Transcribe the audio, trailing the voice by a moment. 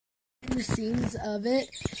the scenes of it.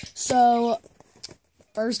 So,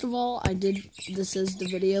 first of all, this is the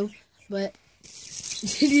video, but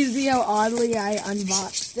did you see how oddly I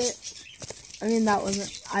unboxed it? I mean, that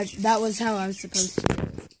was how I was supposed to do it.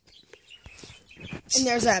 And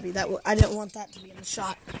there's Abby. I didn't want that to be in the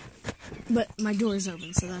shot. But my door is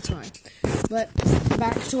open, so that's why. But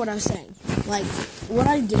back to what I was saying. Like, what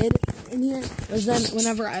I did in here was then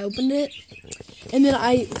whenever I opened it, and then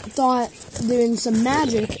I thought doing some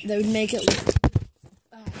magic that would make it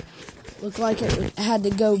look like it had to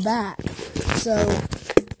go back. So,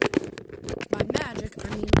 by magic,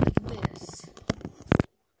 I mean like this.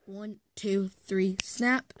 1, 2, 3,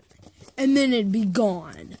 snap, and then it'd be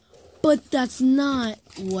gone. But that's not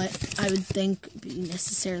what I would think would be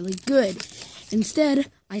necessarily good. Instead,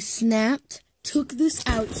 I snapped, took this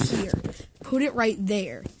out here, put it right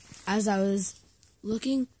there. As I was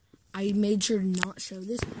looking, I made sure to not show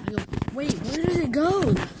this. I go, wait, where did it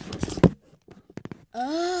go?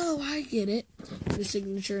 Oh, I get it. The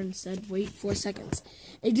signature instead, wait 4 seconds.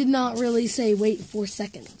 It did not really say wait 4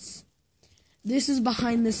 seconds. This is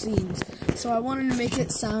behind the scenes, so I wanted to make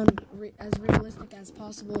it sound as realistic as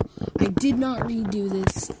possible. I did not redo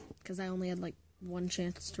this, because I only had like one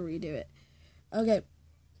chance to redo it. Okay,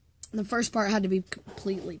 the first part had to be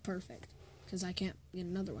completely perfect, because I can't get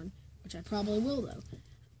another one, which I probably will, though.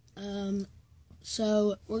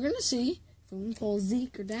 So, we're going to see if we can pull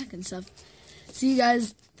Zeke or Dak and stuff. See you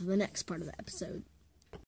guys to the next part of the episode.